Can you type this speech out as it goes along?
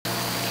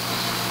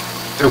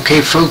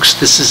Okay folks,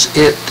 this is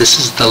it. This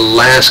is the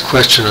last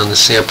question on the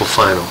sample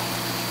final.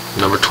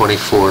 Number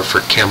 24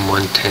 for Chem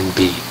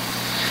 110B.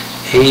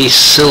 A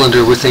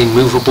cylinder with a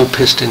movable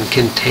piston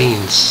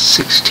contains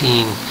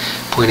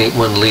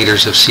 16.81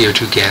 liters of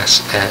CO2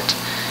 gas at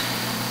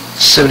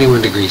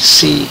 71 degrees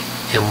C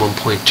and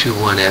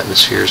 1.21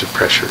 atmospheres of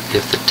pressure.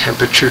 If the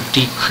temperature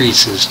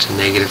decreases to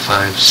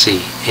 -5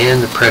 C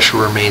and the pressure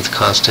remains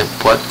constant,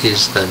 what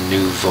is the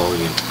new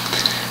volume?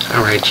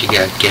 Alright, you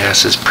got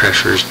gases,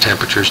 pressures,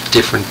 temperatures,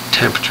 different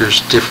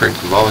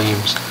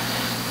volumes.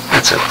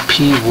 That's a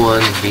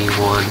P1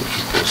 V1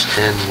 equals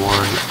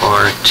N1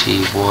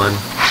 RT1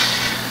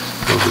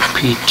 over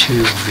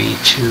P2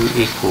 V2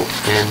 equal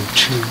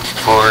N2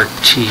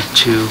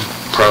 RT2.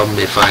 Problem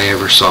if I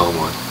ever saw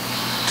one.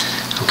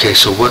 Okay,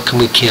 so what can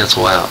we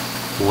cancel out?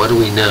 What do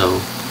we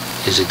know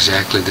is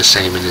exactly the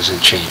same and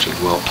isn't changing?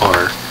 Well,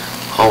 R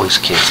always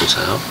cancels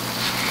out.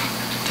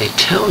 They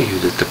tell you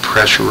that the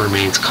pressure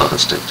remains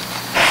constant,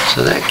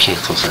 so that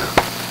cancels out.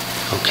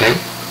 Okay,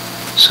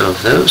 so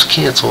if those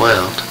cancel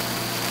out,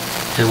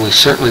 and we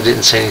certainly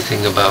didn't say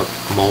anything about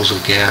moles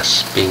of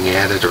gas being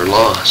added or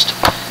lost,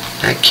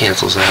 that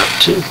cancels out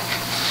too.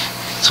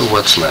 So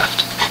what's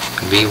left?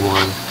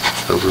 V1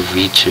 over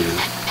V2,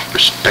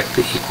 respect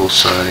the equal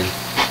sign,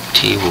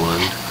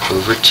 T1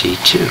 over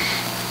T2.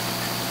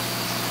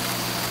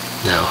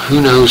 Now, who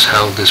knows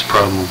how this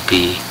problem will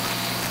be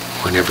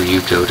whenever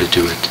you go to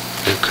do it?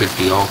 There could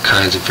be all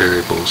kinds of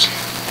variables.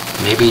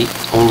 Maybe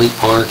only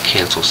R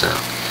cancels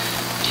out.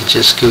 You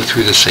just go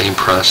through the same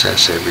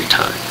process every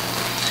time.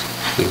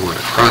 We want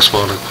to cross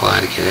multiply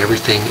to get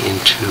everything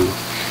into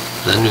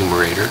the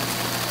numerator.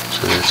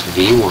 So that's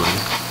V1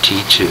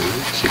 T2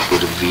 is equal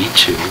to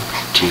V2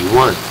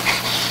 T1.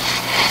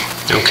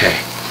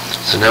 Okay,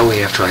 so now we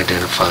have to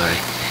identify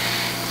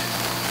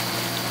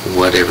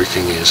what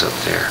everything is up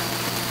there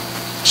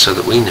so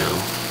that we know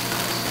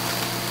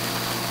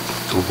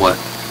what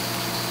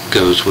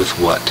goes with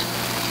what.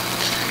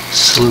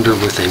 Cylinder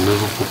with a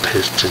movable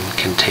piston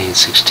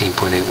contains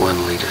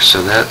 16.81 liters.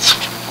 So that's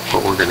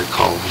what we're going to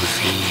call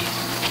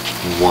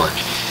V1.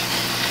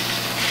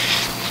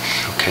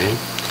 Okay?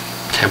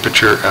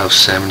 Temperature of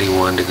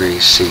 71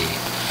 degrees C.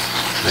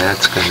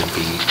 That's going to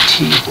be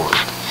T1.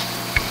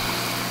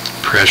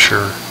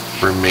 Pressure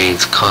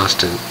remains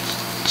constant,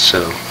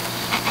 so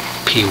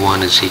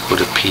P1 is equal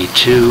to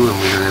P2,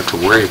 and we don't have to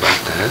worry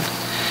about that.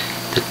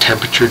 The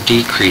temperature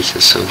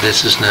decreases, so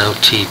this is now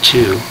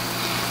T2.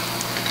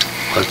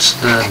 What's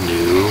the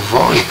new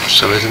volume?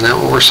 So isn't that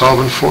what we're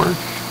solving for?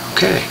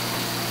 Okay.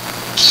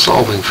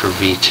 Solving for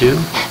V2,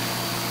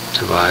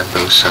 divide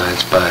both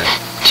sides by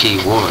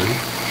T1.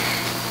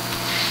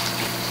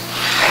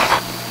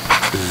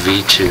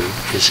 V2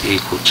 is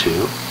equal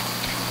to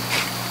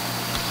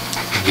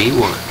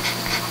V1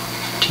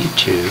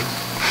 T2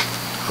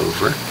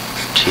 over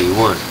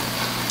T1.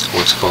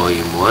 What's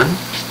volume 1?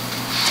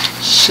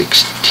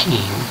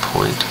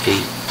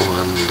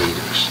 16.81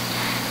 liters.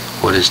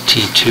 What is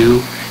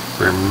T2?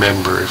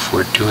 Remember, if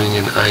we're doing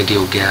an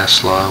ideal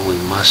gas law, we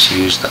must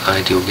use the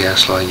ideal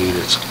gas law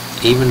units.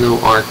 Even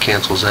though R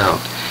cancels out,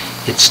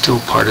 it's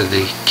still part of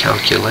the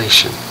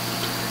calculation.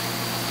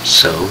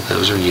 So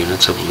those are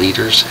units of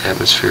liters,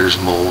 atmospheres,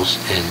 moles,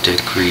 and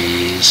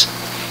degrees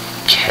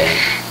K.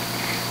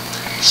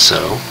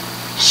 So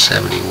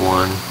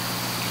 71,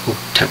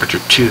 temperature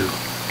 2.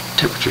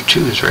 Temperature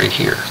 2 is right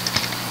here.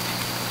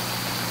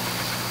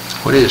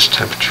 What is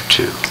temperature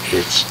 2?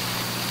 It's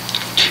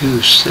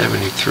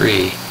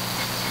 273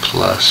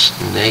 plus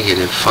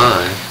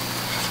 -5,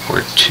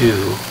 or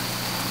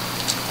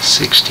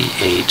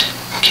 268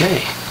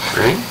 K,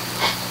 right?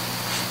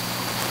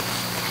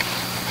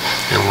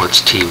 And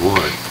what's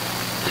T1?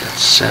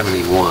 That's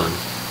 71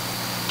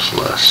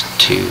 plus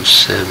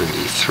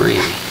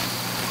 273.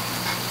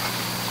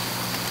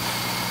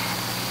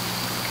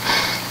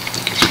 I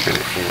guess we're going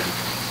to add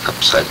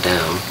upside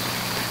down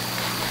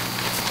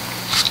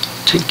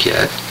to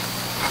get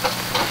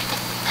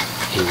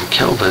in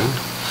Kelvin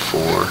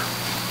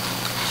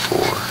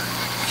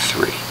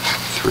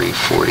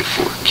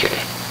 344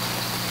 K.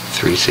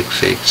 3 sig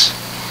figs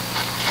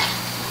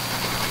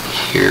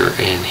here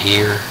and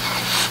here,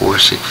 4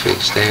 sig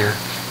figs there.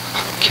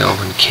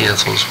 Kelvin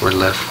cancels, we're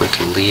left with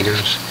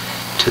liters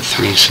to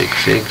 3 sig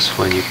figs.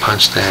 When you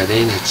punch that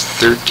in, it's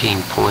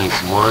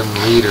 13.1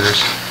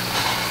 liters.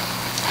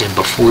 And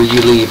before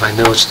you leave, I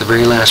know it's the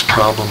very last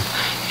problem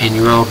and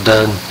you're all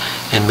done,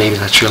 and maybe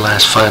that's your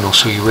last final,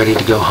 so you're ready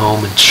to go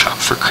home and shop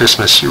for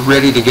Christmas. You're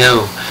ready to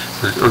go,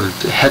 or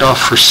head off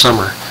for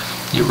summer.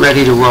 You're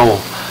ready to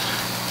roll.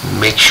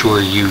 Make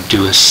sure you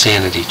do a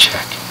sanity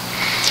check.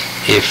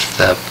 If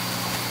the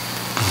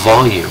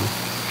volume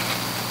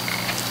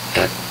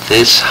at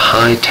this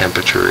high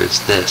temperature is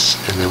this,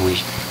 and then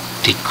we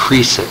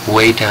decrease it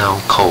way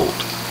down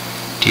cold,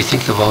 do you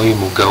think the volume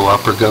will go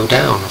up or go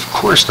down? Of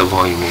course the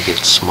volume will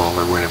get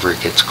smaller whenever it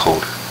gets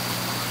colder.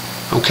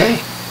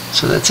 Okay,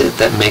 so that's it.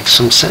 That makes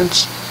some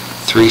sense.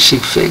 3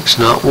 sig figs,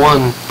 not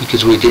 1,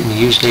 because we didn't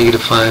use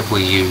 -5,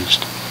 we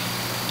used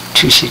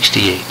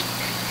 268.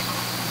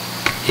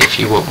 If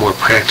you want more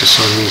practice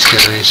on these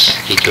guys,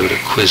 you go to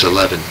Quiz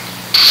 11,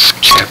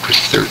 Chapter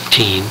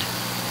 13,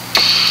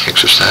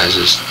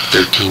 Exercises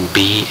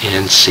 13B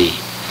and C.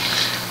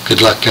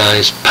 Good luck,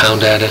 guys.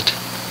 Pound at it.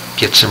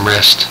 Get some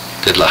rest.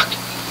 Good luck.